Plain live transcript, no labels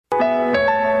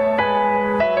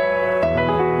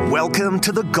Welcome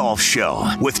to the Golf Show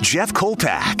with Jeff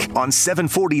Kolpack on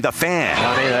 740 The Fan.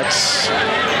 Johnny, that's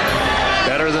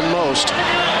better than most.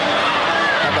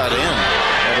 How about in?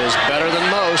 That is better than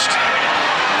most.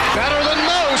 Better than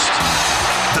most.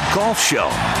 The Golf Show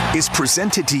is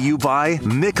presented to you by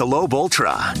Michelob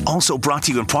Ultra. Also brought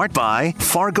to you in part by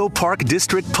Fargo Park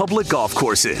District Public Golf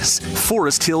Courses,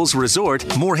 Forest Hills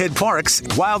Resort, Moorhead Parks,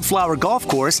 Wildflower Golf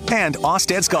Course, and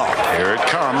Osted's Golf. Here it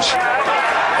comes.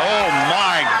 Oh,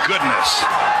 my goodness. Oh,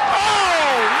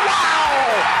 wow!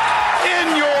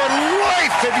 In your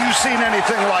life have you seen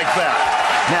anything like that?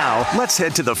 Now, let's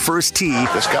head to the first tee.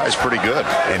 This guy's pretty good.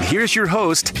 And here's your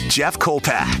host, Jeff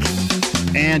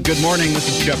Kolpack. And good morning,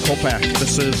 this is Jeff Kolpack.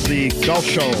 This is the Golf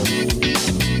Show.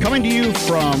 Coming to you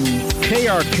from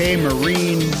KRK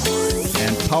Marine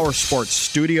and Power Sports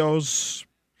Studios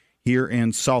here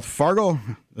in South Fargo.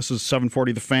 This is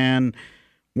 740 The Fan,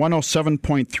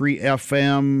 107.3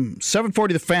 FM.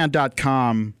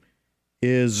 740thefan.com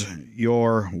is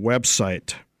your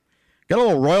website. Got a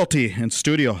little royalty in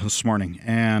studio this morning,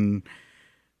 and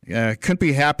couldn't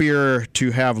be happier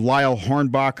to have Lyle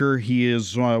Hornbacher. He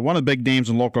is one of the big names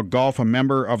in local golf, a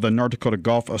member of the North Dakota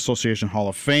Golf Association Hall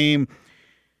of Fame.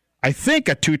 I think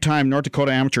a two-time North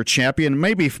Dakota amateur champion,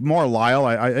 maybe more Lyle.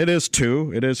 It is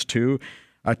two.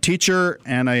 A teacher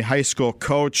and a high school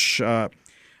coach.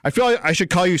 I feel like I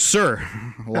should call you Sir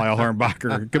Lyle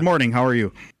Hornbacher. Good morning. How are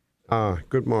you?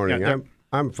 Good morning. Yeah.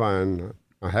 I'm fine.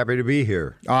 I'm happy to be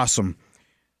here. Awesome.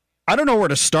 I don't know where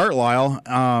to start, Lyle.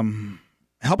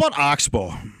 How about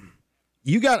Oxbow?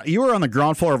 You were on the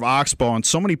ground floor of Oxbow, and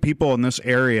so many people in this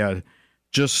area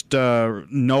just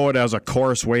know it as a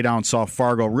course way down South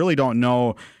Fargo. Really don't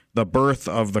know the birth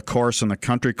of the course and the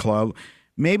country club.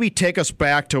 Maybe take us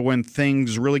back to when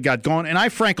things really got going. And I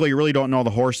frankly really don't know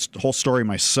the whole story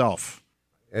myself.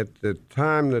 At the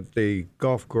time that the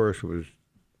golf course was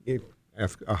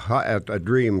a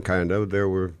dream, kind of, there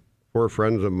were four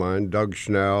friends of mine, Doug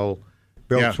Schnell,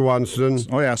 Bill Swanson.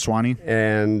 Oh, yeah, Swanee.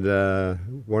 And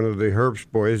one of the Herbst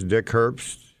boys, Dick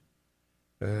Herbst.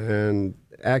 And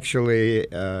actually,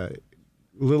 a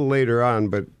little later on,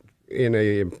 but in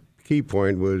a key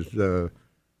point, was John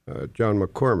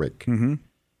McCormick. Mm-hmm.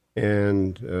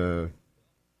 And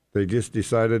they just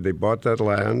decided they bought that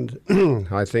land.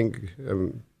 I think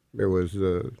it was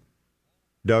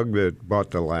Doug that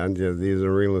bought the land. He's in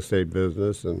the real estate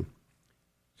business. And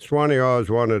Swanee always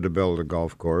wanted to build a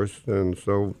golf course. And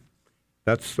so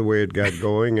that's the way it got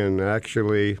going. And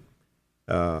actually,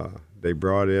 they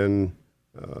brought in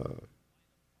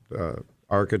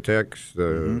architects,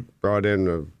 brought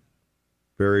in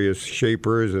various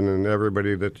shapers and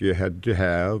everybody that you had to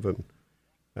have. And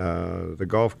the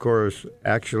golf course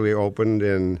actually opened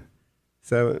in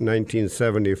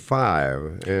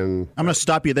 1975. And I'm going to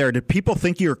stop you there. Did people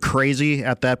think you were crazy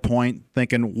at that point,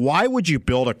 thinking, why would you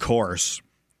build a course?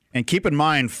 And keep in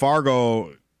mind,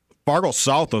 Fargo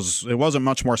South wasn't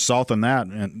much more south than that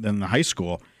than the high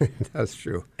school. That's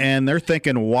true. And they're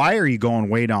thinking, why are you going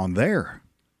way down there?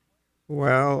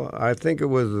 Well, I think it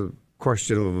was a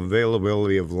question of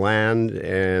availability of land,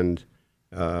 and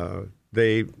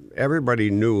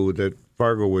everybody knew that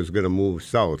Fargo was going to move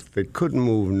south. They couldn't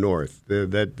move north.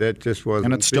 That just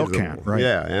wasn't. And it still feasible. can't, right?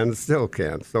 Yeah, and it still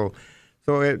can't. So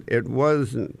it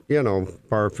was,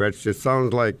 far-fetched. It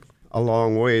sounds like a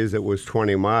long ways. It was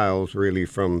 20 miles really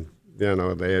from the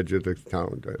edge of the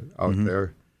town out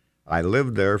there. I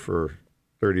lived there for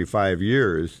 35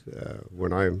 years.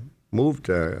 When I moved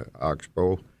to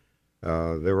Oxbow,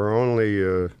 there were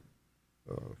only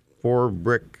 4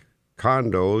 brick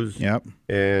condos,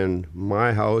 and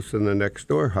my house and the next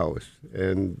door house,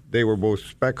 and they were both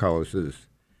spec houses.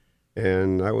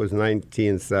 And that was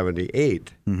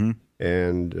 1978.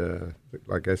 And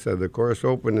like I said, the course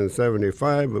opened in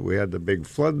 75, but we had the big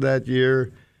flood that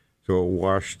year, so it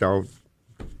washed out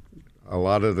a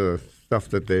lot of the stuff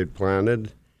that they had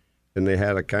planted. And they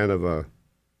had a kind of a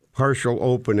partial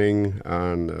opening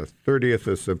on the 30th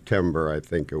of September, I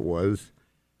think it was.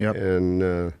 And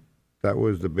that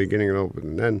was the beginning of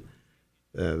opening. Then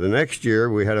the next year,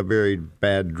 we had a very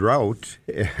bad drought.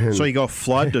 So you go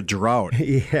flood to drought.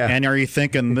 Yeah. And are you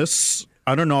thinking this,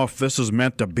 I don't know if this is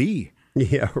meant to be.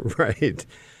 Yeah, right.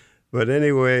 But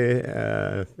anyway,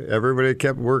 everybody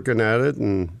kept working at it,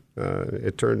 and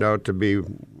it turned out to be,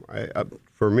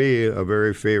 for me, a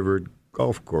very favorite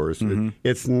golf course.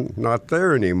 It's not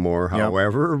there anymore,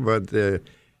 however, but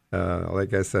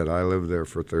like I said, I lived there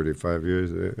for 35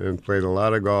 years and played a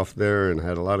lot of golf there and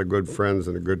had a lot of good friends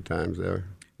and good times there.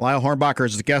 Lyle Hornbacher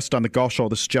is the guest on the Golf Show.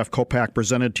 This is Jeff Kolpack,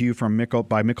 presented to you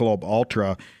by Michelob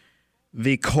Ultra.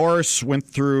 The course went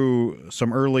through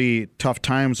some early tough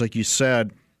times, like you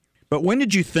said. But when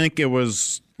did you think it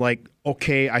was like,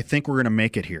 okay, I think we're going to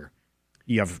make it here?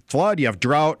 You have flood, you have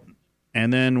drought,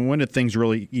 and then when did things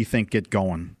really, you think, get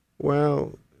going?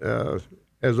 Well,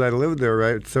 as I lived there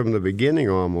right from the beginning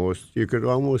almost, you could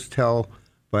almost tell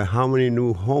by how many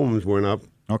new homes went up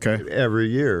every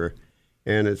year.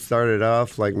 And it started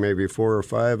off like maybe 4 or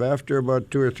 5. After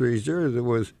about 2 or 3 years, it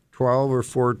was 12 or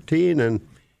 14, and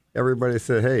everybody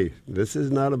said, hey, this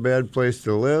is not a bad place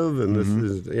to live, and this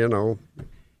is,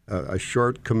 a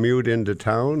short commute into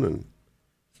town. And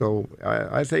so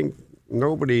I think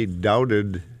nobody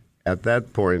doubted at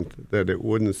that point that it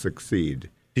wouldn't succeed.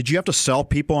 Did you have to sell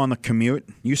people on the commute?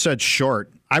 You said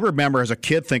short. I remember as a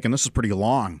kid thinking this is pretty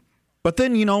long. But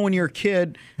then, when you're a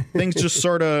kid, things just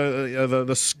sort of,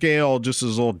 the scale just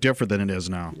is a little different than it is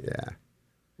now. Yeah.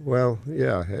 Well,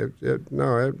 yeah. It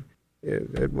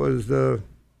was not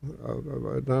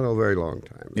a very long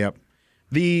time. Yep.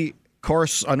 The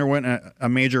course underwent a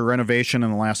major renovation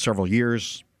in the last several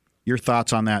years. Your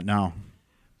thoughts on that now?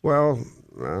 Well,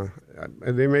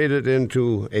 they made it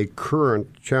into a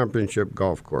current championship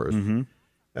golf course,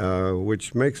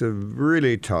 which makes it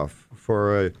really tough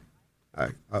for a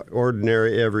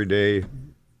ordinary, everyday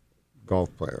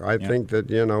golf player. I think that,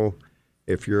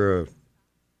 if you're a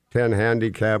 10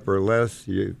 handicap or less,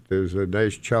 there's a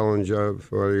nice challenge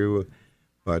for you.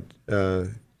 But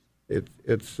it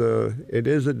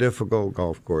is a difficult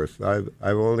golf course. I've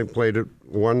only played it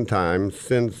one time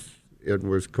since it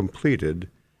was completed,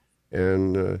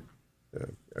 and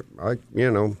I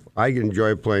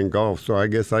enjoy playing golf, so I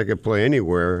guess I could play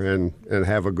anywhere and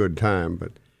have a good time.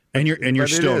 But you're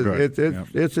still good.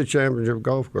 It's a championship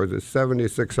golf course. It's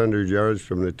 7,600 yards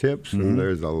from the tips, and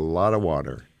there's a lot of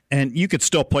water. And you could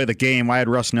still play the game. I had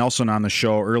Russ Nelson on the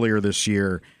show earlier this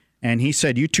year, and he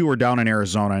said you two were down in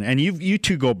Arizona, and you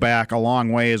two go back a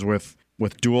long ways with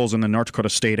duels in the North Dakota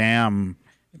State Am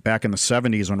back in the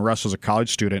 70s when Russ was a college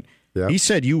student. Yep. He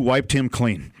said you wiped him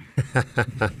clean.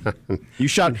 You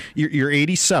shot. You're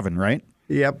 87, right?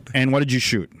 Yep. And what did you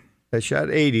shoot? I shot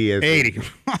 80. 80.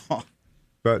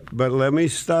 But let me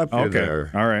stop you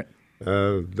there. All right.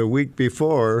 The week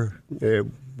before, it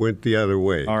went the other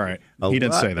way. All right. He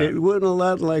didn't say that. It went a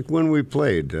lot like when we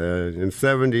played. In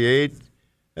 78,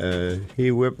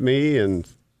 he whipped me. In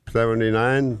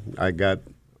 79, I got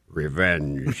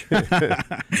revenge.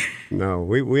 No,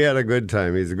 we had a good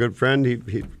time. He's a good friend.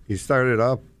 He started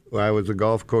off, I was a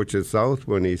golf coach at South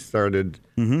when he started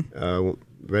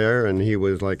there, and he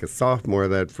was like a sophomore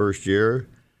that first year.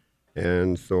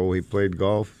 And so he played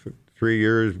golf 3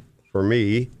 years for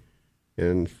me,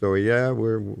 and so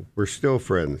we're still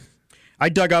friends. I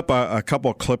dug up a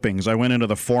couple of clippings. I went into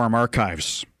the forum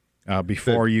archives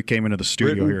before you came into the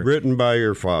studio here. Written by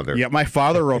your father. Yeah, my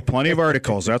father wrote plenty of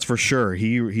articles. That's for sure.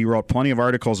 He wrote plenty of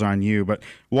articles on you. But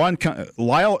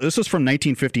Lyle, this is from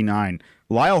 1959.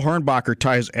 Lyle Hornbacher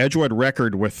ties Edgewood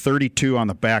record with 32 on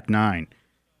the back nine.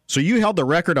 So you held the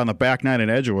record on the back nine at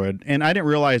Edgewood, and I didn't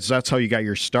realize that's how you got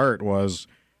your start. Was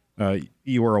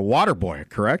you were a water boy,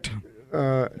 correct?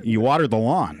 You watered the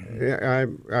lawn. Yeah,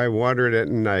 I watered at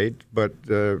night, but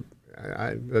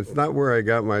that's not where I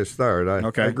got my start.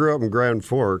 I grew up in Grand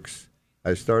Forks.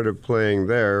 I started playing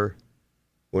there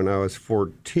when I was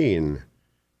 14,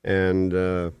 and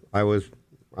I was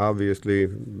obviously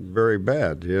very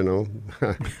bad,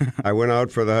 I went out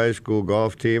for the high school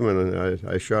golf team, and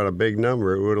I shot a big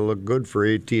number. It would have looked good for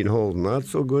 18 holes, not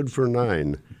so good for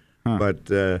 9.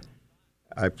 But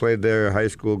I played there high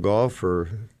school golf for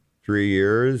 3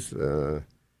 years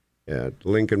at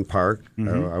Lincoln Park.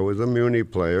 I was a Muni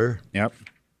player. Yep.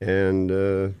 And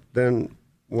then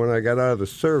when I got out of the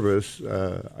service,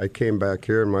 I came back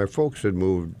here, and my folks had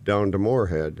moved down to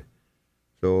Moorhead.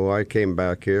 So I came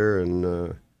back here and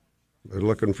was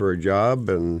looking for a job,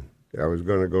 and I was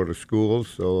going to go to school,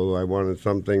 so I wanted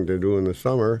something to do in the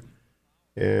summer.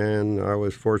 And I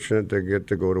was fortunate to get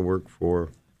to go to work for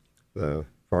the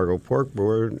Fargo Pork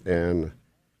Board, and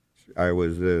I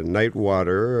was a night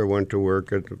waterer. I went to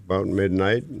work at about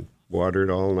midnight and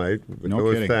watered all night.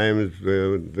 Those times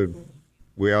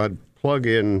we had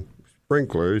plug-in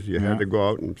sprinklers. You had to go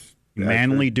out and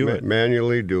manually do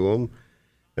them.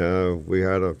 We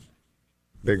had a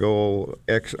big old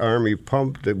ex-Army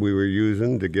pump that we were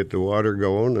using to get the water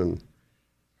going, and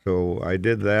so I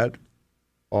did that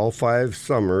all 5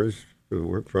 summers.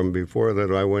 From before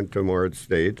that, I went to Moorhead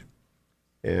State,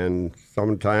 and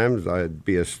sometimes I'd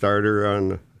be a starter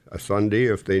on a Sunday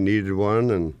if they needed one,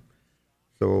 and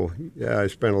so I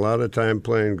spent a lot of time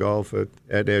playing golf at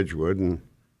Edgewood, and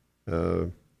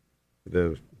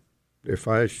the if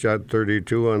I shot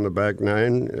 32 on the back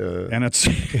nine, and it's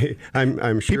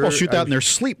I'm sure people shoot that in their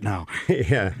sleep now.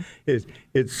 Yeah,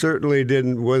 it certainly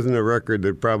wasn't a record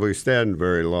that probably stand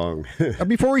very long.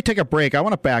 Before we take a break, I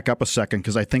want to back up a second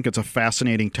because I think it's a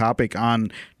fascinating topic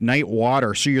on night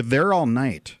water. So you're there all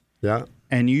night. Yeah.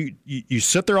 And you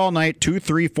sit there all night, 2,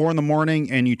 3, 4 in the morning,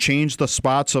 and you change the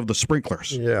spots of the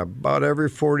sprinklers. Yeah, about every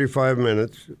 45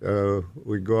 minutes,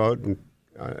 we'd go out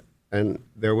and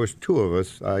there was 2 of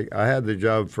us. I had the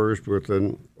job first with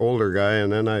an older guy,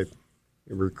 and then I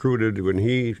recruited, when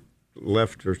he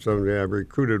left or something, I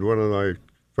recruited one of my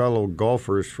fellow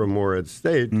golfers from Morehead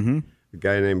State, a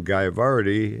guy named Guy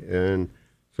Vardy, and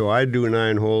so I'd do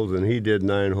 9 holes and he did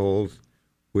 9 holes.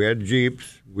 We had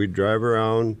Jeeps. We'd drive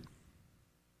around,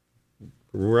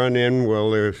 run in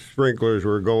while the sprinklers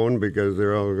were going because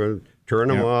they're all going to turn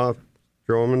them off,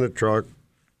 throw them in the truck,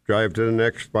 drive to the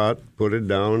next spot, put it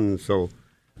down, and so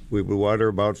we would water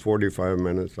about 45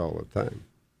 minutes all the time.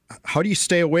 How do you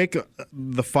stay awake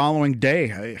the following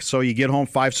day? So you get home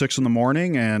 5, 6 in the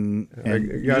morning, and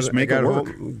you just make it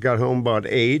work. Got home about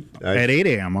 8. At 8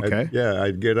 a.m., okay.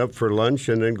 I'd get up for lunch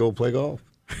and then go play golf.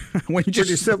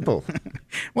 Pretty simple.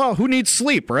 Well, who needs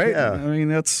sleep, right? Yeah. I mean,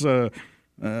 that's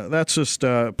just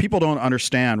people don't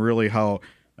understand really how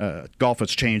golf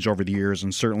has changed over the years,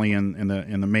 and certainly in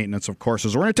the maintenance of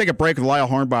courses. We're going to take a break with Lyle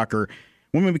Hornbacher.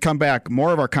 When we come back,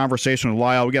 more of our conversation with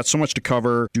Lyle. We got so much to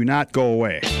cover. Do not go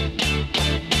away.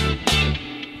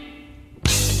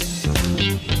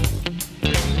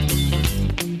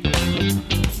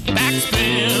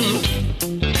 Backspin.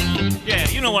 Yeah,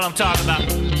 you know what I'm talking about.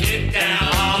 Get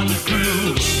down on the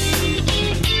groove.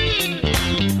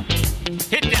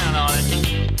 Hit down on it.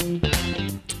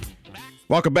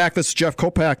 Welcome back. This is Jeff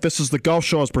Kolpack. This is the Golf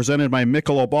Show. It's presented by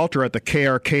Michelob Ultra at the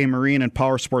KRK Marine and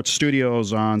Power Sports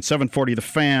Studios on 740 The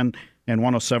Fan and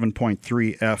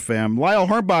 107.3 FM. Lyle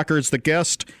Hornbacher is the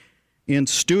guest in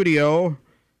studio.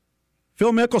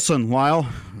 Phil Mickelson, Lyle,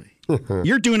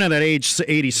 you're doing it at age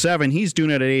 87. He's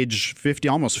doing it at age 50,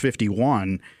 almost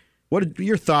 51. What are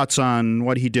your thoughts on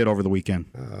what he did over the weekend?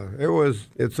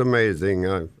 It's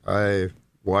amazing. I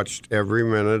watched every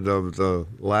minute of the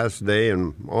last day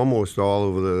and almost all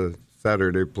of the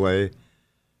Saturday play.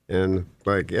 And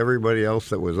like everybody else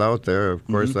that was out there, of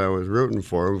course, I was rooting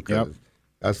for him because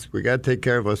we got to take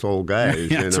care of us old guys.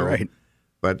 That's right.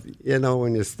 But,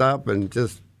 when you stop and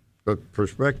just the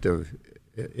perspective,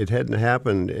 it hadn't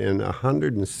happened in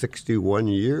 161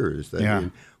 years. I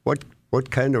mean, what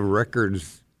kind of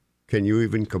records can you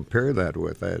even compare that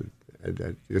with? I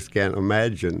just can't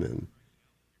imagine.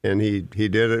 And he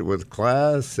did it with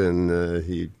class, and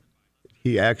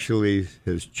he actually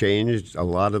has changed a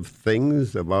lot of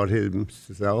things about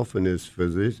himself and his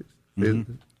physique.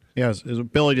 His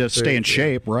ability to stay in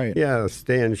shape, right? Yeah,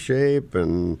 stay in shape,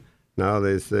 and now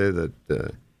they say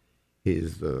that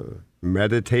he's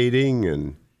meditating,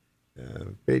 and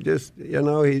he just,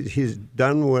 he's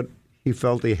done what he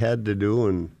felt he had to do,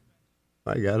 and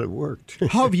by God, it worked.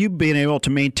 How have you been able to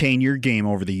maintain your game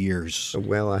over the years?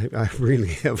 Well, I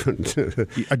really haven't.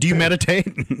 Do you meditate?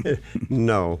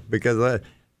 No, because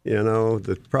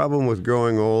the problem with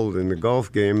growing old in the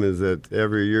golf game is that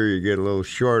every year you get a little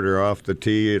shorter off the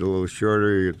tee, a little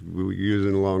shorter, you're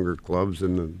using longer clubs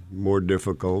and more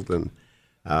difficult. And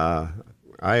I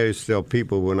used to tell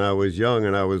people when I was young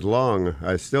and I was long,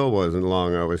 I still wasn't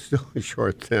long. I was still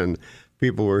short then.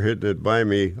 People were hitting it by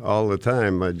me all the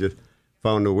time. I just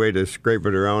found a way to scrape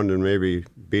it around and maybe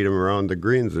beat them around the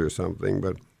greens or something.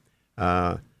 But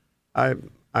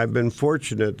I've been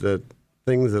fortunate that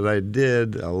things that I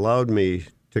did allowed me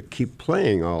to keep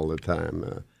playing all the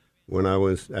time.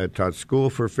 I taught school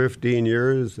for 15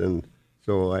 years, and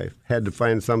so I had to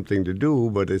find something to do,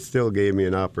 but it still gave me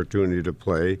an opportunity to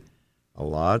play a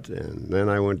lot. And then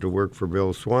I went to work for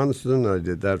Bill Swanson. I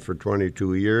did that for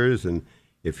 22 years, and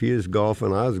if he is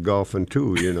golfing, I was golfing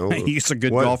too, He's a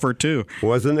good golfer too.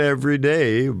 Wasn't every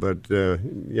day, but,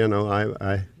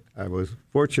 I was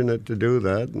fortunate to do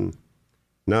that. And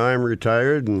now I'm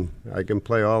retired and I can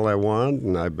play all I want.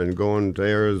 And I've been going to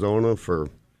Arizona for,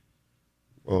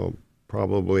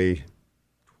 probably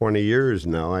 20 years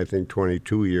now. I think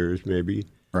 22 years maybe.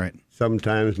 Right.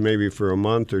 Sometimes maybe for a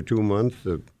month or 2 months.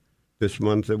 This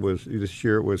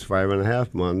year it was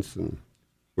 5.5 months. And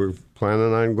we're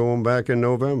planning on going back in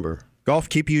November. Golf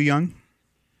keep you young?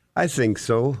 I think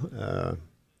so.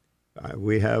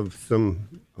 We have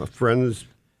some friends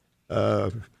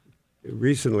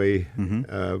recently.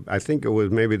 I think it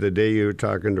was maybe the day you were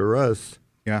talking to Russ.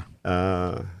 Yeah.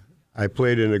 I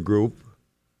played in a group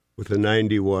with a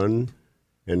 91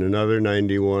 and another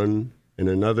 91 and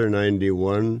another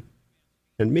 91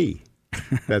 and me.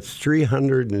 That's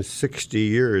 360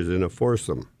 years in a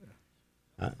foursome.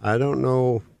 I don't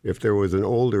know if there was an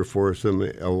older foursome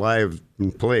alive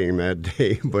and playing that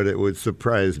day, but it would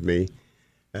surprise me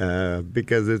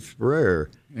because it's rare.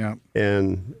 Yeah.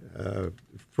 And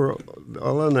for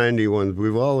all the 91s,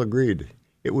 we've all agreed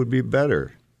it would be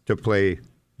better to play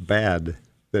bad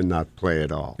than not play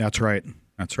at all. That's right.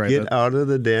 That's right. Get out of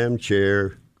the damn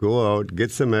chair, go out,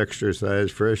 get some exercise,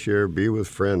 fresh air, be with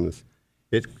friends.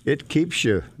 It keeps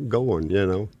you going, you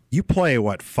know. You play,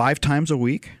 what, 5 times a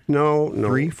week? No.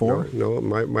 3, 4? No,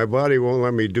 my body won't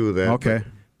let me do that. Okay.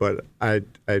 But I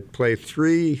play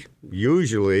 3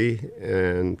 usually,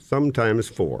 and sometimes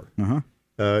 4.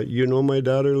 Uh-huh. You know my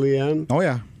daughter, Leanne? Oh,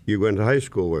 yeah. You went to high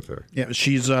school with her. Yeah,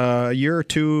 she's a year or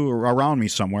two around me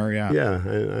somewhere, yeah. Yeah,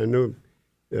 I knew.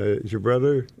 Is your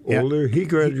brother older? He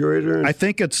graduated? I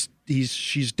think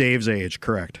she's Dave's age,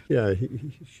 correct. Yeah,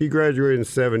 she graduated in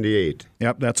 78.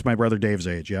 Yep, that's my brother Dave's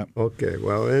age, yep. Okay,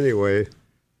 well, anyway,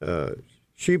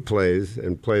 she plays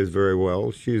and plays very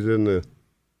well. She's in the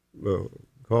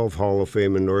Golf Hall of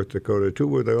Fame in North Dakota, too.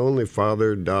 We're the only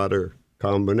father-daughter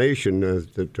combination, as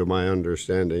to my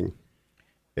understanding.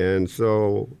 And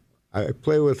so I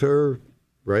play with her.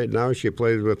 Right now she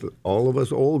plays with all of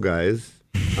us old guys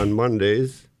on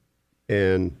Mondays,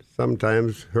 and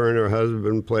sometimes her and her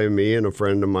husband play me and a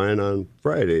friend of mine on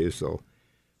Fridays. So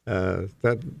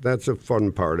that's a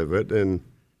fun part of it. And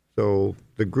so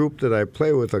the group that I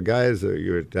play with, the guys that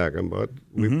you were talking about,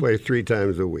 we play 3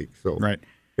 times a week. So right.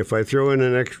 If I throw in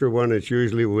an extra one, it's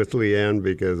usually with Leanne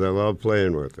because I love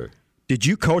playing with her. Did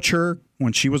you coach her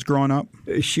when she was growing up?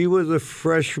 She was a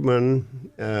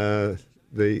freshman the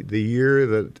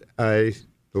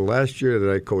last year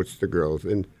that I coached the girls,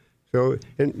 and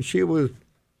she was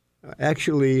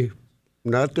actually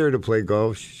not there to play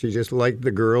golf. She just liked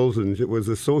the girls, and it was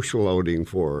a social outing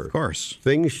for her. Of course.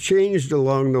 Things changed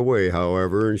along the way,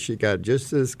 however, and she got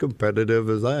just as competitive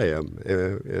as I am,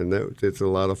 and it's a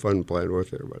lot of fun playing with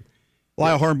her. But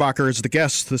Lyle Hornbacher is the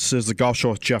guest. This is the Golf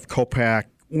Show with Jeff Kolpack.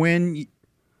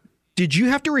 Did you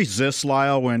have to resist,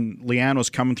 Lyle, when Leanne was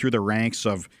coming through the ranks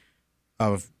of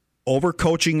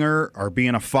overcoaching her or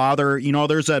being a father? You know,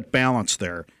 there's that balance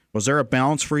there. Was there a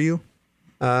balance for you?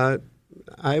 I've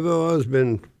always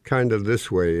been kind of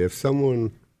this way. If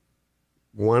someone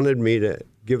wanted me to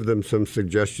give them some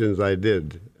suggestions, I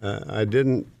did. I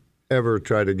didn't ever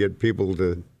try to get people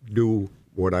to do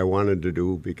what I wanted to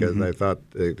do because I thought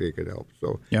they could help.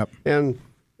 So, yep. And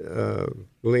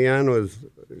Leanne was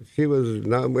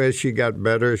not, as she got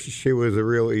better, she was a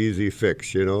real easy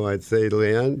fix. You know, I'd say,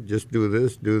 Leanne, just do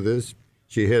this.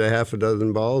 She hit a half a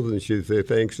dozen balls, and she'd say,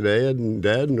 thanks, Dad,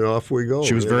 and off we go.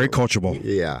 She was very coachable.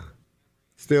 Yeah,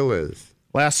 still is.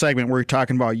 Last segment, we were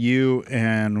talking about you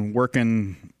and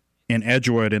working in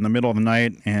Edgewood in the middle of the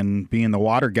night and being the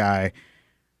water guy.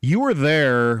 You were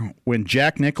there when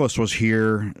Jack Nicklaus was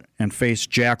here and faced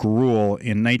Jack Rule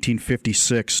in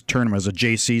 1956 tournament, as a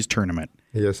JC's tournament.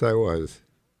 Yes, I was.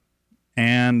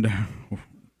 And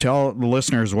tell the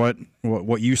listeners what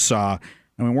you saw.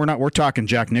 I mean, we're talking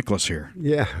Jack Nicklaus here.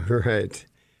 Yeah, right.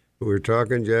 We're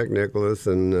talking Jack Nicklaus,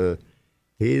 and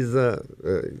he's he was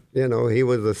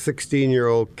a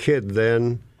 16-year-old kid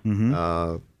then,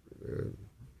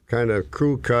 kind of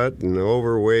crew cut and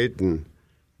overweight, and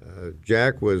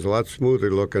Jack was a lot smoother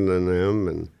looking than him,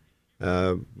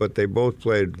 and but they both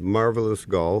played marvelous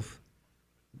golf.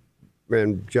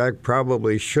 And Jack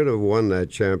probably should have won that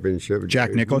championship.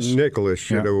 Jack Nicklaus? Nicklaus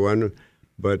should have won,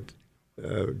 but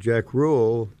Jack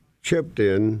Rule chipped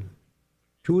in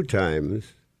 2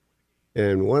 times,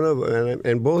 and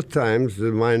both times,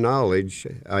 to my knowledge,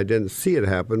 I didn't see it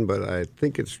happen, but I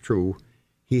think it's true.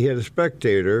 He hit a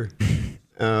spectator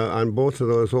on both of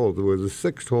those holes. It was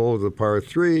the 6th hole of the par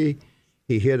 3.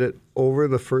 He hit it over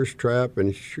the first trap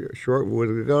and short would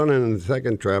have gone in the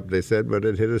second trap, they said, but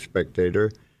it hit a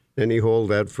spectator. Then he holed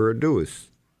that for a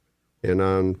deuce. And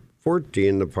on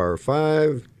 14, the par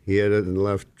 5, he hit it in the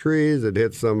left trees. It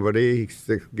hit somebody.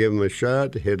 He gave him a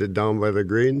shot, hit it down by the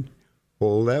green,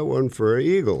 hold that one for an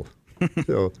eagle.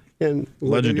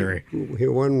 Legendary. He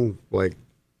won like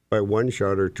by 1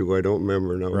 shot or 2. I don't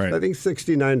remember now. Right. I think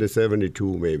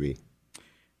 69-72 maybe.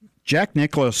 Jack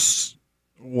Nicklaus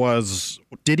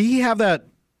did he have that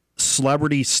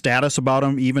celebrity status about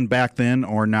him even back then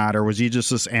or not? Or was he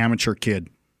just this amateur kid?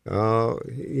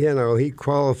 He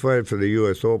qualified for the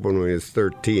U.S. Open when he was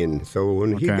 13. So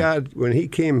when he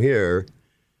came here,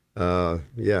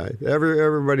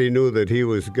 everybody knew that he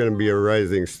was going to be a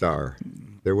rising star.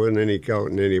 There wasn't any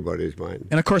doubt in anybody's mind.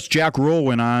 And of course, Jack Rule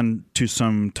went on to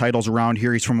some titles around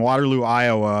here. He's from Waterloo,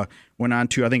 Iowa. went on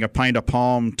to, I think, a Pine to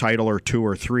Palm title or 2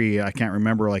 or 3. I can't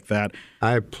remember like that.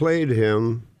 I played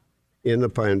him in the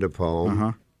Pine to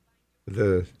Palm.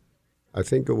 I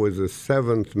think it was the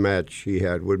 7th match he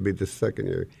had, would be the second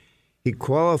year. He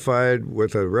qualified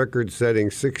with a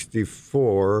record-setting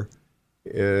 64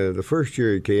 the first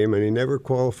year he came, and he never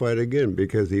qualified again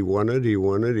because he won it,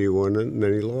 and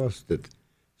then he lost it.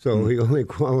 So he only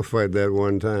qualified that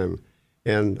one time.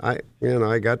 And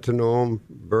I got to know him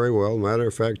very well. Matter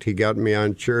of fact, he got me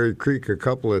on Cherry Creek a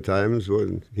couple of times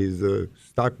when he's a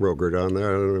stockbroker down there.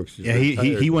 I don't know if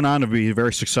she's he went on to be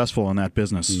very successful in that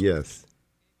business. Yes.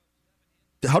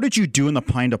 How did you do in the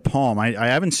Pine to Palm?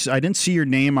 I didn't see your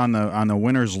name on the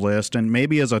winners list, and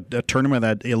maybe as a tournament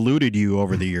that eluded you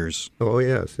over the years. Oh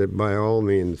yes, by all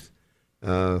means.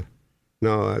 No,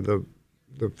 the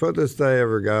furthest I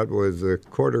ever got was the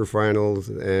quarterfinals,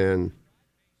 and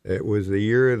it was the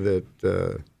year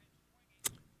that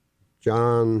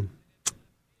John,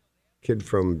 kid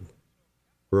from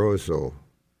Rosso,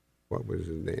 what was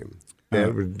his name?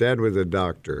 Dad was a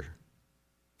doctor.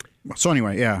 So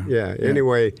anyway, yeah. Yeah,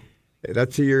 anyway,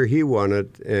 that's the year he won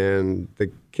it, and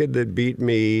the kid that beat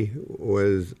me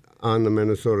was on the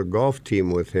Minnesota golf team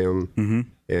with him,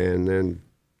 and then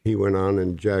he went on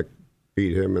and Jack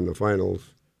beat him in the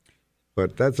finals.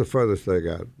 But that's the furthest I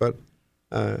got. But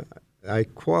I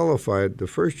qualified. The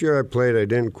first year I played, I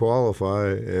didn't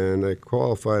qualify, and I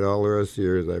qualified all the rest of the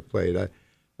years I played.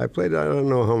 I played, I don't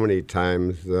know how many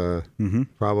times,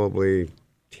 probably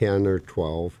 10 or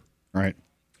 12. Right.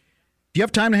 Do you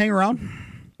have time to hang around?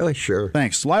 Sure.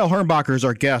 Thanks. Lyle Hornbacher is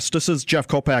our guest. This is Jeff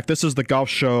Kolpack. This is the Golf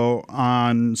Show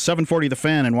on 740 The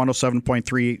Fan and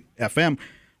 107.3 FM.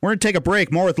 We're going to take a break.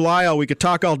 More with Lyle. We could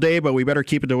talk all day, but we better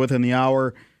keep it to within the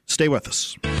hour. Stay with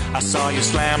us. I saw you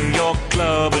slam your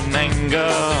club in anger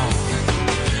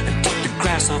and took the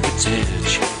grass off its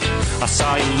edge. I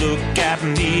saw you look at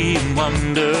me and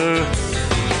wonder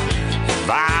if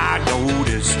I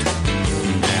noticed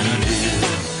that I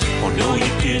did. Oh, no,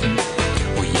 you didn't.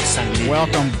 Oh, yes, I did.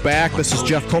 Welcome back. This is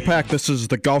Jeff Kolpack. This is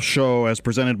the Golf Show as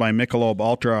presented by Michelob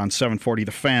Ultra on 740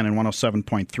 The Fan and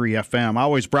 107.3 FM.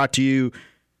 Always brought to you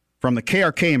from the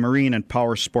KRK Marine and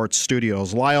Power Sports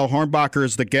Studios. Lyle Hornbacher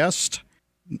is the guest,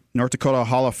 North Dakota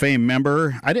Hall of Fame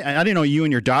member. I didn't know you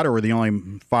and your daughter were the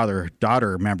only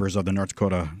father-daughter members of the North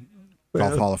Dakota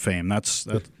Golf Hall of Fame. That's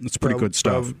pretty good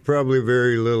stuff. Probably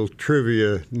very little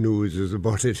trivia news is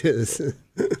about it is.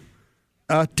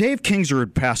 Dave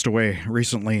Kingsrud passed away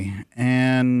recently,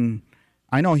 and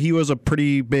I know he was a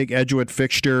pretty big Edgewood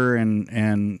fixture, and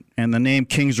the name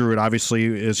Kingsrud obviously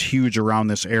is huge around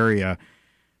this area.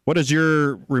 What is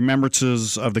your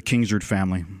remembrances of the Kingsrud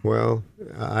family? Well,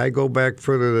 I go back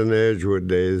further than the Edgewood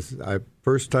days.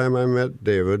 First time I met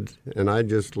David, and I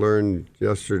just learned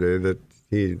yesterday that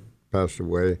he passed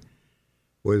away,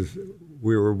 was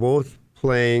we were both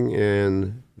playing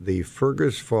in the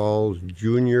Fergus Falls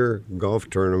Junior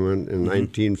Golf Tournament in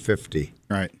 1950.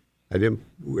 Right. It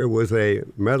was a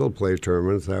medal play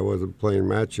tournament, so I wasn't playing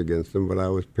match against him, but I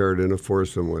was paired in a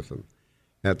foursome with him.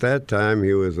 At that time,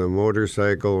 he was a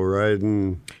motorcycle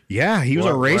riding. Yeah, he was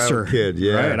a racer. Kid,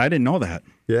 yeah. Right, I didn't know that.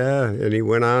 Yeah, and he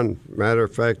went on. Matter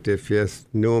of fact, if you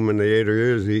knew him in the 8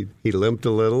 years, he limped a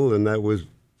little, and that was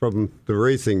from the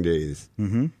racing days.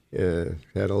 Mm-hmm. Yeah,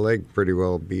 had a leg pretty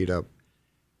well beat up.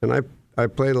 And I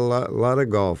played a lot of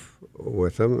golf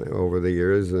with him over the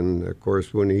years, and of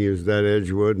course when he was at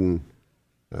Edgewood, and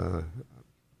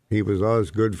he was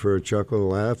always good for a chuckle and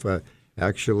laugh.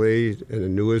 Actually, I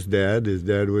knew his dad. His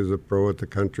dad was a pro at the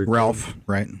country club. Ralph,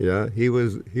 right? Yeah, he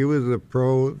was a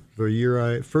pro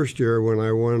the first year when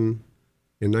I won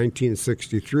in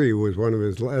 1963 was one of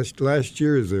his last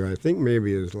years there. I think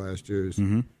maybe his last years.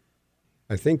 Mm-hmm.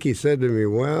 I think he said to me,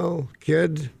 "Well,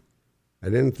 kid, I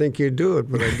didn't think you'd do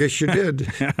it, but I guess you did."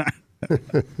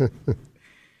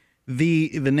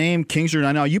 The name Kingsrud,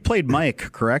 I know you played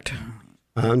Mike, correct?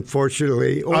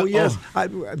 Unfortunately. Yes.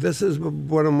 This is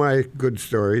one of my good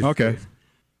stories. Okay.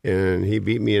 And he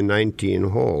beat me in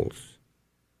 19 holes.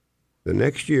 The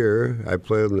next year, I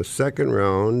played in the second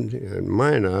round in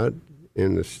Minot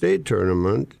in the state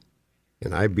tournament,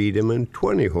 and I beat him in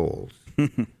 20 holes.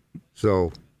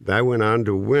 So I went on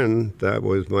to win. That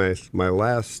was my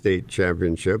last state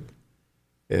championship.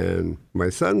 And my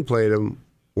son played him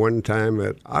one time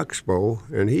at Oxbow,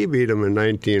 and he beat him in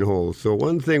 19 holes. So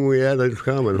one thing we had in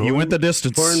common. You went the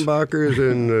distance. Hornbachers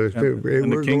and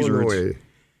we're going away.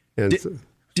 And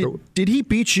did he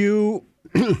beat you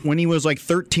when he was like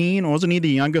 13? Wasn't he the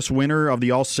youngest winner of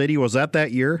the All-City? Was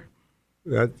that year?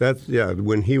 That's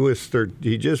when he was 13.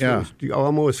 He just was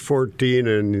almost 14,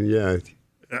 and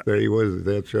he was.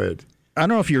 That's right. I don't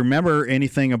know if you remember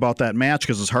anything about that match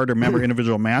because it's hard to remember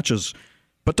individual matches,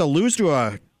 but to lose to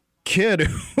a kid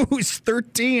who's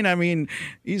 13, I mean,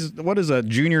 he's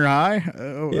junior high?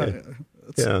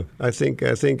 Yeah, I think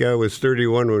I was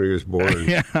 31 when he was born.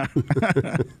 Yeah.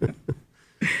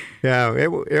 Yeah,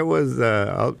 it was,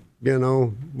 but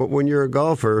when you're a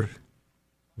golfer,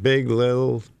 big,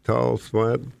 little, tall,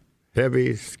 smart,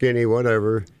 heavy, skinny,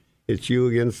 whatever, it's you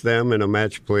against them in a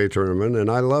match play tournament,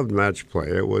 and I loved match play.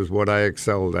 It was what I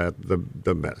excelled at the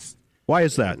best. Why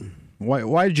is that?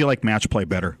 Why did you like match play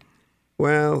better?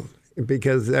 Well,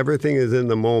 because everything is in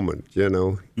the moment,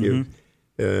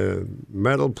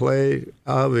 Medal play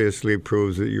obviously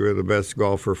proves that you were the best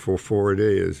golfer for 4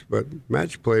 days, but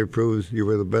match play proves you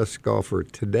were the best golfer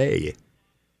today.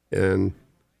 And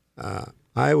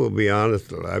I will be honest,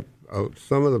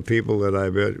 some of the people that I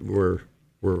bet were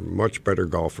much better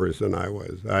golfers than I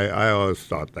was. I always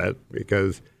thought that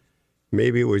because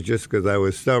maybe it was just because I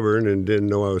was stubborn and didn't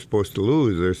know I was supposed to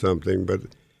lose or something. But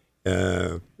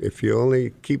if you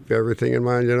only keep everything in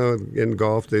mind, in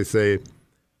golf they say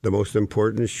the most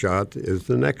important shot is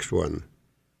the next one.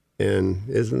 And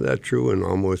isn't that true in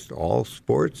almost all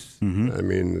sports? Mm-hmm. I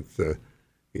mean,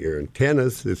 you're in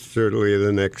tennis, it's certainly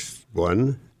the next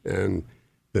one and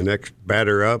the next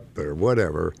batter up or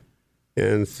whatever.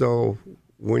 And so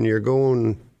when you're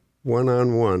going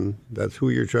one-on-one, that's who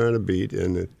you're trying to beat.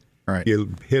 And right.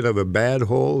 You hit a bad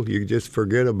hole, you just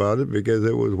forget about it because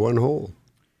it was one hole.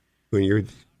 When you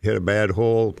hit a bad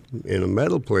hole in a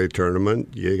medal play tournament,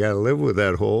 you got to live with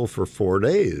that hole for 4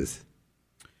 days.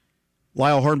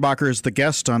 Lyle Hornbacher is the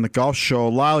guest on the Golf Show.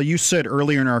 Lyle, you said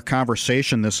earlier in our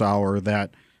conversation this hour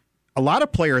that a lot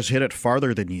of players hit it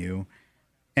farther than you,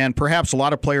 and perhaps a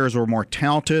lot of players were more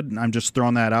talented, and I'm just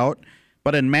throwing that out.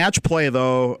 But in match play,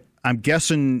 though, I'm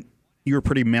guessing you were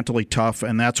pretty mentally tough,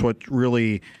 and that's what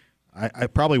really I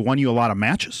probably won you a lot of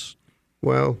matches.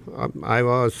 Well, I've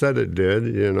always said it did.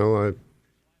 I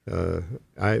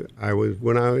was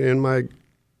in my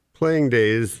playing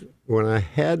days when I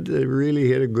had to really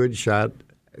hit a good shot.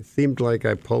 It seemed like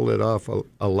I pulled it off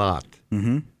a lot.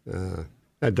 Mm-hmm.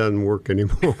 That doesn't work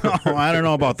anymore. Oh, I don't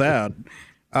know about that.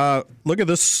 Look at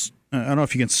this. I don't know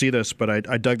if you can see this, but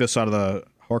I dug this out of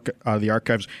the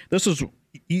archives. This is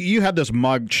you had this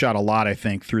mug shot a lot, I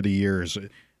think, through the years.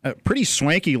 Pretty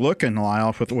swanky looking,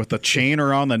 Lyle, with the chain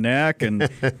around the neck and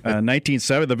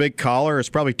 1970. The big collar is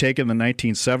probably taken in the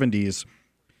 1970s.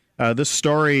 This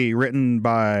story written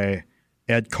by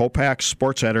Ed Kolpack,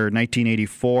 sports editor,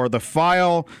 1984. The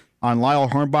file on Lyle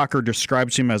Hornbacher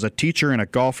describes him as a teacher and a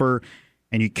golfer,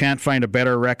 and you can't find a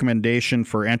better recommendation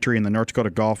for entry in the North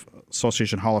Dakota Golf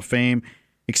Association Hall of Fame,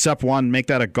 except one, make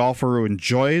that a golfer who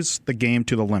enjoys the game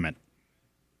to the limit.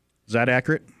 Is that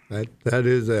accurate? That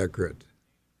is accurate.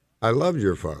 I loved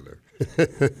your father.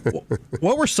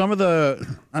 What were some of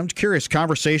the, I'm curious,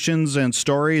 conversations and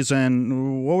stories,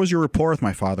 and what was your rapport with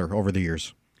my father over the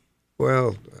years?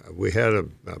 Well, we had a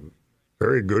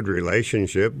very good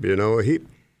relationship.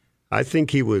 I think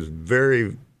he was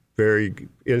very, very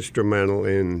instrumental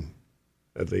in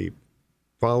the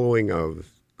following of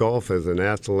golf as an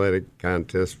athletic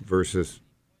contest versus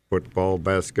football,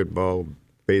 basketball,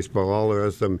 baseball, all the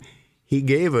rest of them. He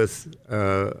gave us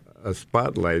a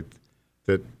spotlight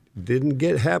that didn't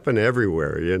happen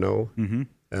everywhere, Mm-hmm.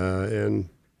 And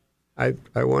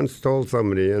I once told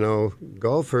somebody,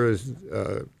 golfers,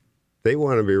 they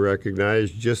want to be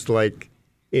recognized just like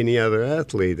any other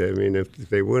athlete. I mean, if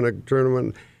they win a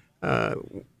tournament,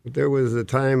 there was a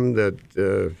time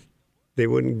that they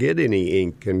wouldn't get any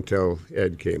ink until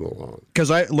Ed came along. Because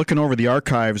looking over the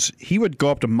archives, he would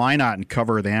go up to Minot and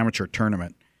cover the amateur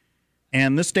tournament.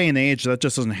 And this day and age, that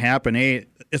just doesn't happen.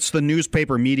 It's the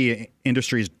newspaper media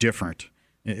industry is different.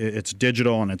 It's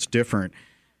digital and it's different.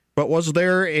 But was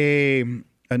there a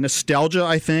nostalgia,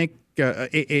 I think,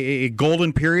 a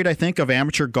golden period, I think, of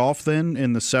amateur golf then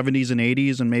in the 70s and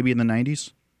 80s and maybe in the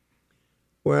 90s?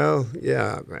 Well,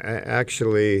 yeah.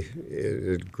 Actually,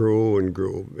 it grew and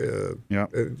grew. Yeah.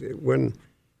 When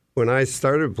I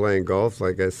started playing golf,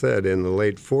 like I said, in the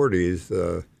late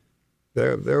 40s,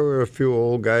 there were a few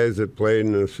old guys that played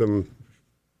and some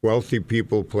wealthy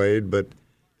people played, but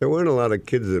there weren't a lot of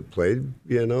kids that played, and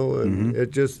mm-hmm.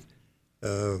 It just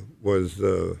was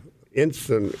a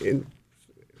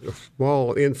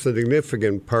small,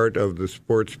 insignificant part of the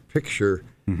sports picture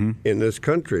mm-hmm. in this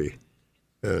country.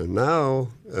 Now,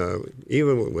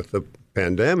 even with the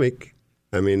pandemic,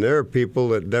 I mean, there are people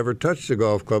that never touched a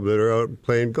golf club that are out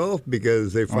playing golf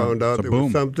because they found out there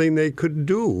was something they could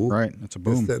do. Right, it's a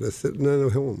boom. Instead of sitting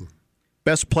at home.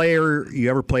 Best player you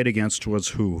ever played against was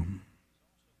who?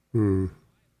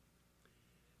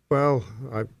 Well,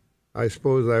 I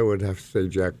suppose I would have to say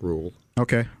Jack Rule.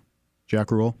 Okay.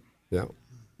 Jack Rule. Yeah.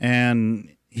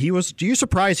 And do you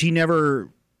surprised he never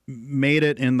made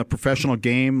it in the professional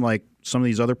game like some of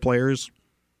these other players?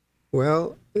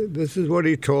 Well, this is what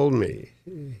he told me.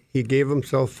 He gave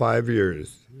himself 5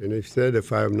 years. And he said,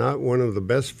 if I'm not one of the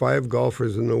best 5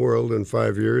 golfers in the world in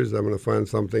 5 years, I'm going to find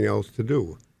something else to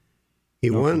do. He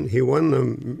won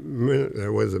the it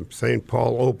was a St.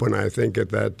 Paul Open, I think, at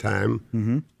that time.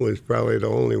 Mm-hmm. Was probably the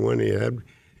only one he had.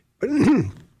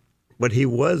 But he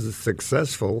was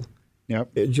successful. Yep.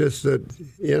 It's just that,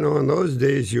 in those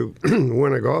days, you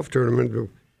win a golf tournament, you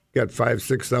got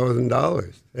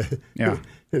 $5,000-$6,000. Yeah.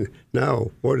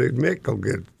 Now, what did Mick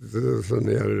get this on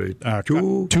the other day?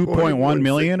 2.1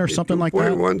 million or something like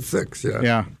that? 2.16, yeah.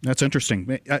 Yeah, that's interesting.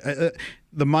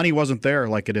 The money wasn't there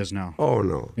like it is now. Oh,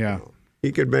 no. Yeah. No.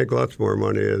 He could make lots more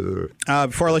money as a...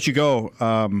 Before I let you go,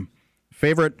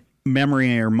 favorite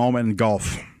memory or moment in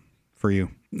golf for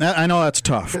you? I know that's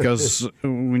tough because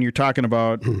when you're talking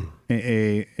about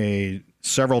a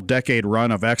several decade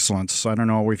run of excellence, I don't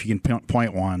know if you can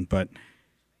point one, but...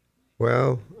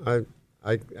 Well,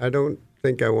 I don't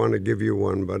think I want to give you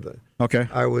one, but okay.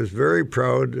 I was very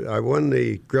proud. I won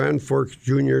the Grand Forks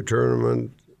Junior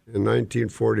Tournament in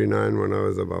 1949 when I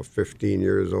was about 15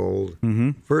 years old.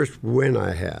 Mm-hmm. First win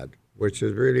I had, which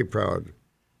is really proud.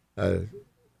 I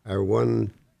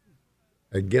won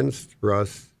against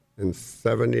Russ in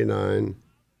 79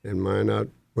 in Minot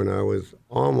when I was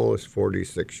almost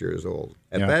 46 years old.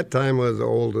 At that time, I was the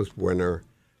oldest winner.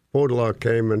 Podolak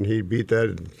came and he beat that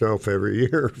himself every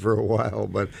year for a while.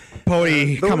 But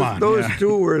Pody, come on. Those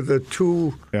two were the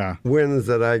two wins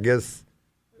that I guess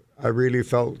I really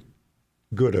felt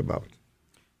good about.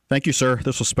 Thank you, sir.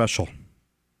 This was special.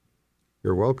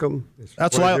 You're welcome. It's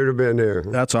That's a pleasure to be here.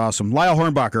 That's awesome. Lyle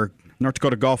Hornbacher, North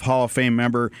Dakota Golf Hall of Fame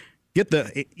member.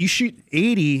 You shoot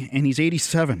 80 and he's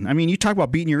 87. I mean, you talk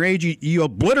about beating your age. You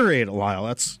obliterate it, Lyle.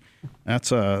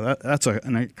 That's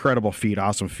an incredible feat,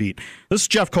 awesome feat. This is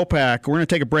Jeff Kolpack. We're going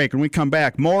to take a break. When we come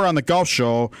back, more on the Golf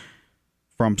Show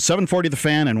from 740 The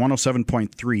Fan and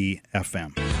 107.3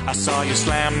 FM. I saw you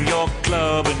slam your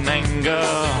club in anger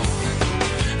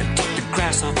and took the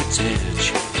grass off its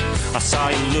edge. I saw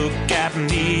you look at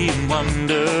me and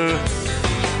wonder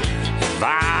if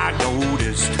I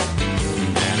noticed.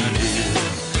 And I did.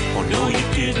 Oh, no,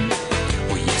 you didn't.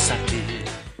 Oh, yes, I did.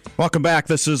 Welcome back.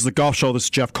 This is the Golf Show. This is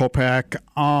Jeff Kolpack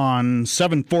on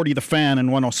 740 The Fan and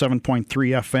 107.3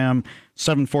 FM.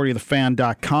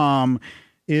 740thefan.com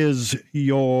is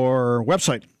your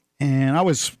website. And I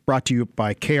was brought to you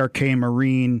by KRK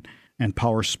Marine and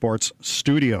Power Sports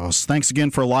Studios. Thanks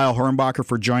again for Lyle Hornbacher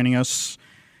for joining us.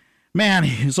 Man,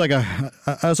 I was like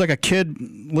a kid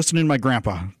listening to my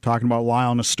grandpa talking about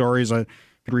Lyle and his stories. I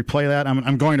could replay that.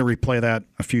 I'm going to replay that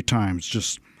a few times.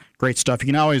 Just great stuff. You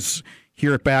can always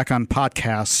hear it back on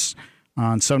podcasts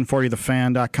on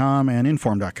 740thefan.com and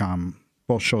inform.com.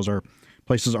 Both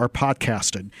places are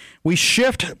podcasted. We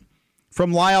shift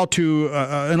from Lyle to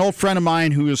an old friend of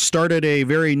mine who has started a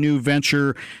very new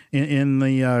venture in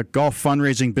the golf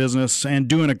fundraising business and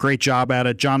doing a great job at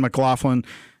it. John McLaughlin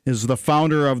is the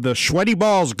founder of the Schwetty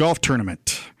Balls Golf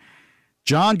Tournament.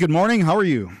 John, good morning. How are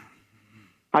you?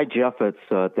 Hi, Jeff.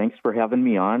 It's thanks for having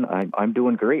me on. I'm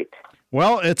doing great.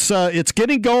 Well, it's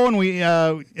getting going.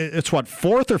 It's what,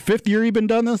 4th or 5th year you've been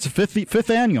doing this? Fifth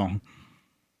annual.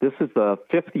 This is the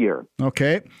 5th year.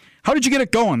 Okay. How did you get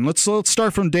it going? Let's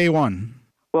start from day one.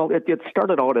 Well, it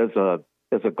started out as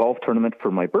a golf tournament for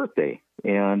my birthday,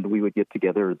 and we would get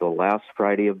together the last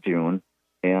Friday of June.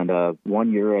 And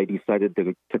one year I decided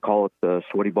to call it the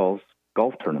Schwetty Balls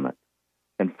Golf Tournament.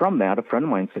 And from that, a friend of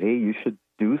mine said, "Hey, you should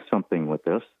do something with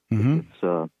this. Mm-hmm.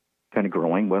 It's kind of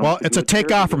growing." Well, it's a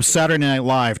takeoff from Saturday Night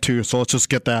Live, too, so let's just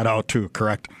get that out, too,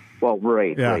 correct? Well,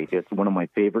 right. It's one of my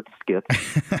favorite skits.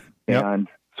 Yep. And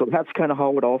so that's kind of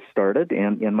how it all started.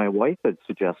 And my wife had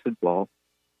suggested, well,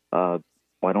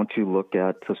 why don't you look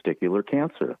at testicular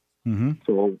cancer? Mm-hmm.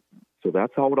 So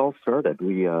that's how it all started.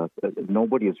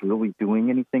 Nobody is really doing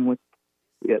anything with,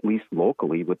 at least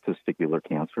locally, with testicular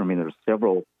cancer. I mean, there's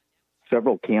several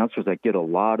cancers that get a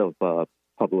lot of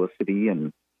publicity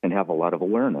and have a lot of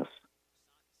awareness.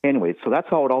 Anyway, so that's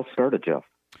how it all started, Jeff.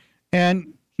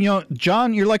 And,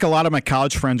 John, you're like a lot of my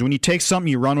college friends. When you take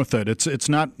something, you run with it. It's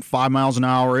not 5 miles an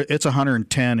hour. It's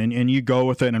 110, and you go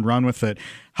with it and run with it.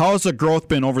 How has the growth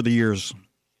been over the years?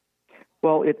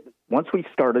 Well, once we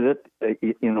started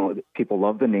it, people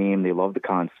love the name. They love the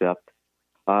concept.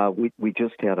 We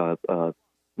just had a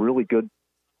really good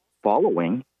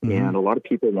following, mm-hmm. and a lot of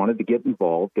people wanted to get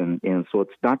involved. And so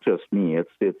it's not just me.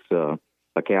 It's a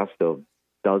cast of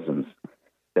dozens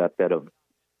that have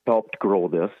helped grow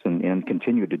this and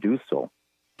continue to do so.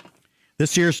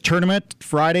 This year's tournament,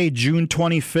 Friday, June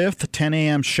 25th, 10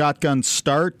 a.m. shotgun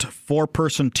start,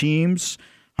 4-person teams,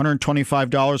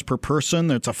 $125 per person.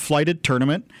 It's a flighted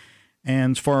tournament.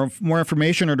 And for more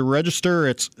information or to register,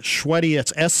 it's Schwetty,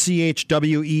 it's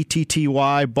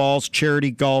SCHWETTY,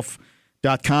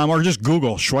 ballscharitigolf.com, or just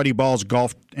Google Schwetty Balls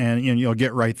Golf, and you'll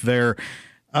get right there.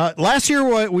 Last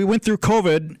year, we went through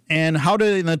COVID, and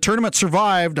the tournament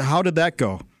survived. How did that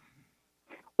go?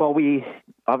 Well, we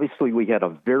had a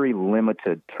very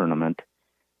limited tournament,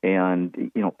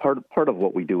 and part of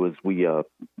what we do is we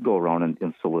go around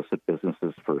and solicit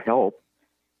businesses for help.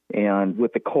 And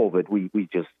with the COVID,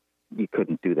 you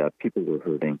couldn't do that. People were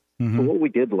hurting. Mm-hmm. So what we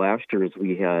did last year is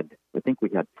we had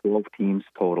 12 teams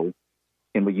total,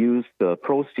 and we used the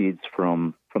proceeds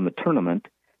from the tournament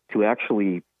to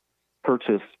actually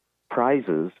purchase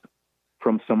prizes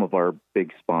from some of our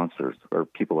big sponsors or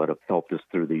people that have helped us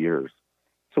through the years.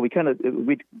 So we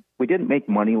didn't make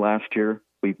money last year.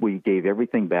 We gave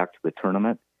everything back to the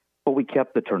tournament, but we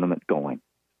kept the tournament going.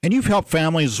 And you've helped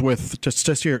families with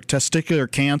testicular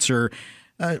cancer.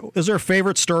 Is there a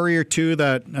favorite story or two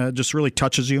that just really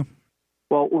touches you?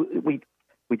 Well, we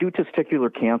do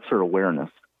testicular cancer awareness,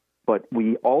 but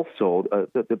we also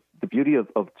the beauty of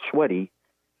Schwetty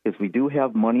is we do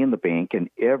have money in the bank, and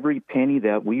every penny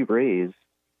that we raise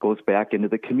goes back into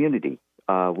the community.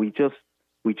 We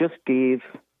just gave,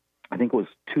 I think it was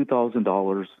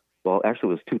 $2,000. Well, actually,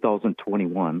 it was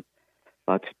 2021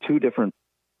 to 2 different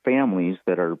families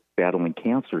that are battling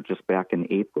cancer just back in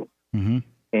April. Mm-hmm.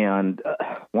 And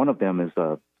one of them is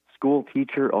a school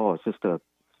teacher. Oh, it's just a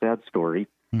sad story.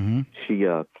 Mm-hmm.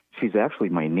 She's actually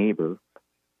my neighbor,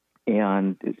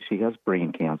 and she has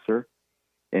brain cancer.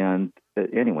 And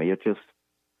anyway, it just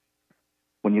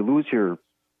when you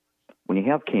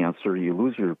have cancer, you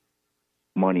lose your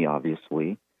money,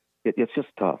 obviously. It's just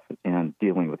tough and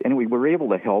dealing with. Anyway, we're able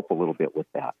to help a little bit with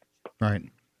that. Right.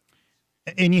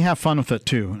 And you have fun with it,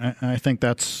 too. I think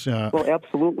that's... Well,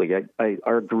 absolutely.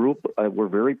 Our group, we're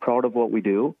very proud of what we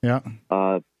do. Yeah.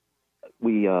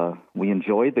 We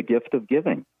enjoy the gift of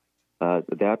giving.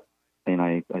 And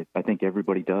I think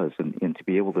everybody does. And to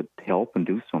be able to help and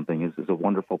do something is a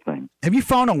wonderful thing. Have you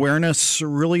found awareness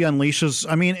really unleashes?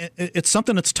 I mean, it's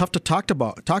something that's tough to talk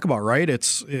about, right?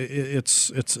 It's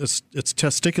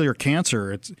testicular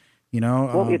cancer. It's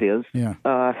Well, it is. Yeah.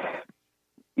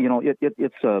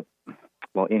 It's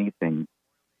anything.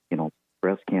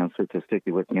 Breast cancer,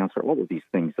 testicular cancer. All of these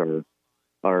things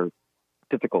are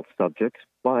difficult subjects,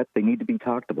 but they need to be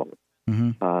talked about.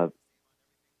 Mm-hmm.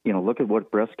 Look at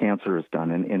what breast cancer has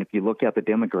done. And if you look at the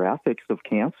demographics of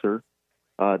cancer,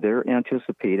 they're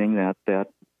anticipating that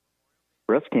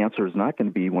breast cancer is not going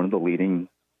to be one of the leading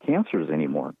cancers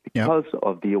anymore because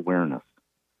of the awareness.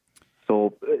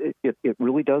 So it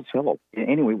really does help.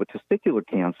 Anyway, with testicular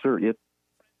cancer, it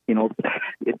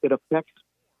affects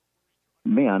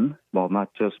men, well,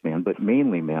 not just men, but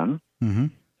mainly men, mm-hmm.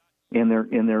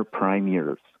 in their prime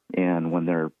years. And when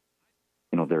they're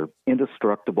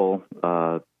indestructible,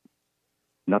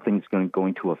 nothing's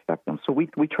going to affect them. So we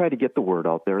try to get the word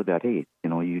out there that, hey,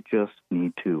 you just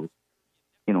need to,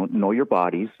 know your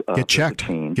bodies. Get checked.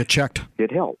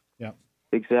 Get help. Yeah.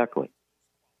 Exactly.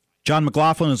 John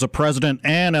McLaughlin is the president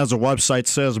and, as the website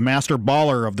says, master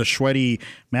baller of the Schwetty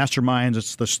Masterminds.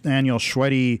 It's the annual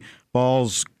Schwetty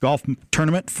Balls Golf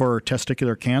Tournament for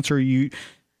testicular cancer. You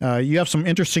have some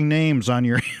interesting names on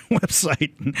your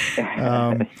website.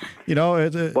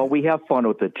 Well, we have fun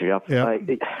with it, Jeff. Yeah.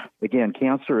 Again,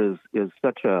 cancer is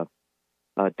such a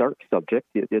dark subject.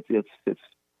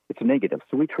 It's negative.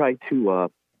 So we try to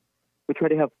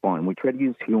have fun. We try to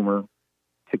use humor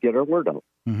to get our word out.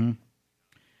 Mm-hmm.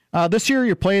 This year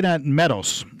you're playing at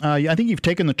Meadows. I think you've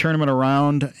taken the tournament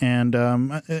around, and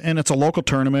it's a local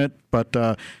tournament, but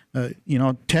 10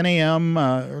 a.m.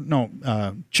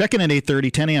 Check in at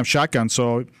 8:30, 10 a.m. shotgun.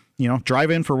 So drive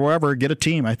in for wherever, get a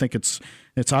team. I think it's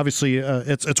obviously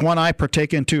it's one I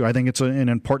partake in too. I think it's an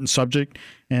important subject,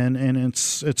 and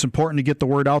it's important to get the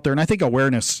word out there. And I think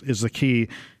awareness is the key,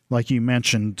 like you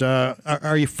mentioned.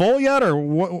 Are you full yet, or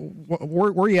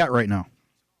where are you at right now?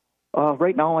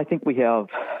 Right now, I think we have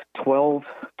 12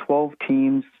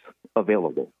 teams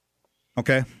available.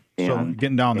 Okay, so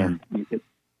getting down there.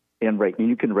 And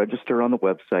you can register on the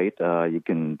website. You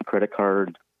can credit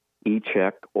card,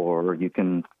 e-check, or you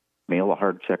can mail a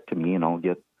hard check to me, and I'll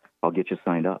get you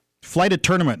signed up. Flighted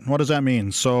tournament. What does that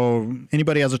mean? So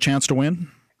anybody has a chance to win?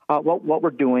 What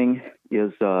we're doing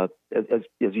is, as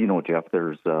you know, Jeff,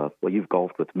 there's you've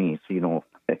golfed with me, so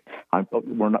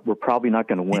we're probably not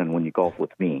going to win when you golf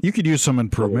with me. You could use some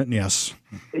improvement, yes.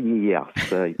 Yes,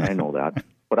 I know that.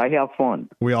 but I have fun.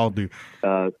 We all do.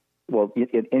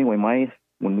 Anyway,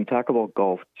 when we talk about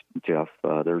golf, Jeff,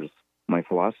 my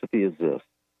philosophy is this.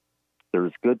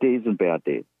 There's good days and bad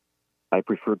days. I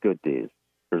prefer good days.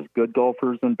 There's good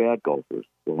golfers and bad golfers.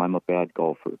 Well, I'm a bad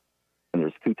golfer. And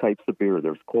there's two types of beer.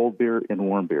 There's cold beer and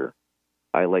warm beer.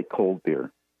 I like cold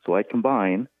beer. So I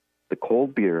combine the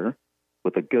cold beer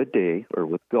with a good day, or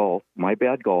with golf, my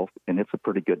bad golf, and it's a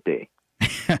pretty good day.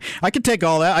 I could take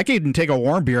all that. I could even take a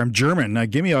warm beer. I'm German.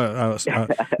 Give me a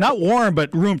not warm,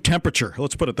 but room temperature.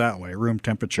 Let's put it that way, room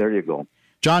temperature. There you go.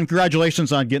 John,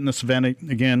 congratulations on getting this event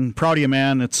again. Proud of you,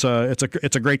 man. It's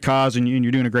a great cause, and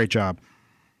you're doing a great job.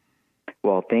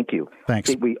 Well, thank you.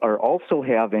 Thanks. We are also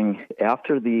having,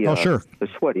 after the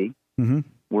Schwetty,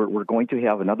 we're going to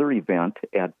have another event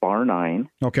at Bar 9.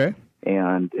 Okay.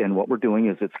 And what we're doing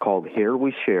is, it's called Hair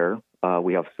We Share.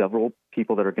 We have several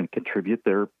people that are going to contribute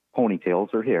their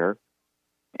ponytails or hair.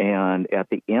 And at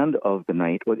the end of the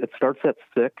night, it starts at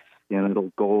 6, and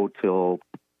it'll go till,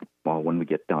 when we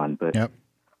get done. But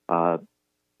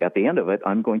at the end of it,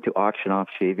 I'm going to auction off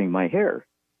shaving my hair.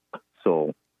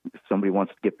 So if somebody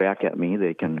wants to get back at me,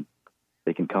 they can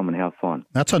come and have fun.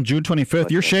 That's on June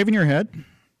 25th. You're shaving your head?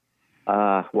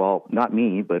 Well, not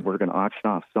me, but we're going to auction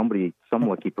off somebody. Some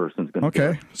lucky person's going to.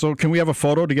 Okay. So can we have a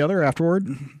photo together afterward?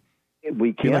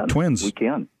 We can. Be like twins. We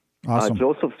can. Awesome.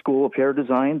 Joseph School of Hair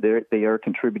Design. They are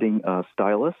contributing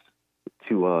stylists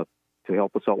to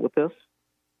help us out with this,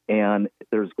 and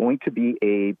there's going to be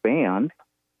a band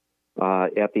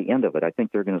at the end of it. I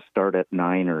think they're going to start at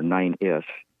 9 or 9-ish,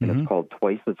 and it's called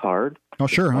Twice as Hard. Oh,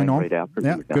 sure, I know. Right after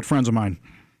good friends of mine.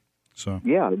 So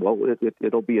yeah, well, it's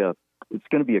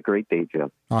going to be a great day,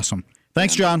 Jeff. Awesome.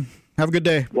 Thanks, John. Have a good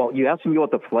day. Well, you asked me about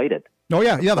the flighted. Oh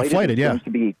yeah, the flighted. Yeah.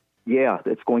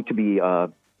 It's going to be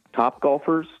top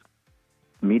golfers,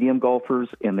 medium golfers,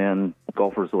 and then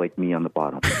golfers like me on the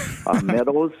bottom.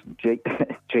 Meadows, Jay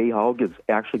Haug is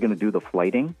actually going to do the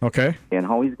flighting. Okay. And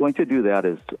how he's going to do that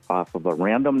is off of a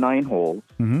random 9 holes.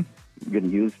 You're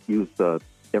going to use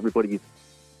everybody's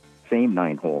same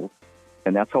 9 holes,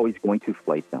 and that's how he's going to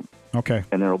flight them. Okay.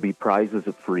 And there will be prizes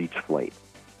for each flight.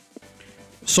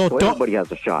 So everybody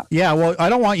has a shot. Yeah, well, I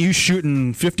don't want you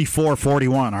shooting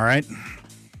 54-41, all right?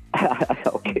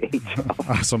 Okay.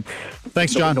 Awesome.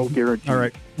 Thanks, John. No guarantee. All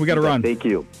right. We got to run. Thank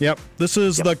you. Yep. This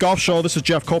is the Golf Show. This is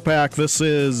Jeff Kolpack. This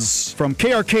is from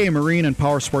KRK Marine and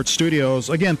Power Sports Studios.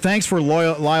 Again, thanks for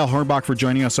Lyle Hornbacher for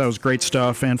joining us. That was great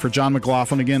stuff. And for John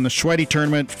McLaughlin, again, the Schwetty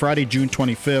Tournament, Friday, June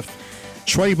 25th.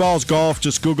 Schwetty Balls Golf.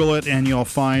 Just Google it, and you'll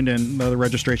find the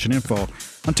registration info.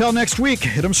 Until next week,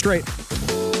 hit them straight.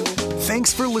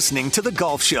 Thanks for listening to The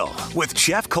Golf Show with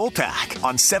Jeff Kolpack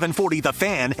on 740 The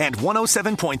Fan and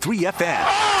 107.3 FM.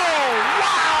 Oh,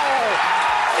 wow!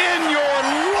 In your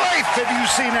life have you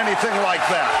seen anything like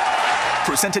that?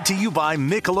 Presented to you by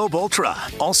Michelob Ultra.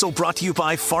 Also brought to you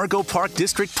by Fargo Park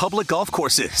District Public Golf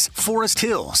Courses, Forest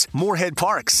Hills, Moorhead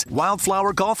Parks,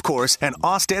 Wildflower Golf Course, and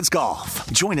Osted's Golf.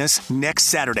 Join us next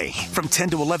Saturday from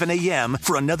 10 to 11 a.m.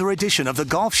 for another edition of The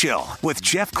Golf Show with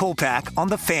Jeff Kolpack on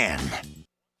The Fan.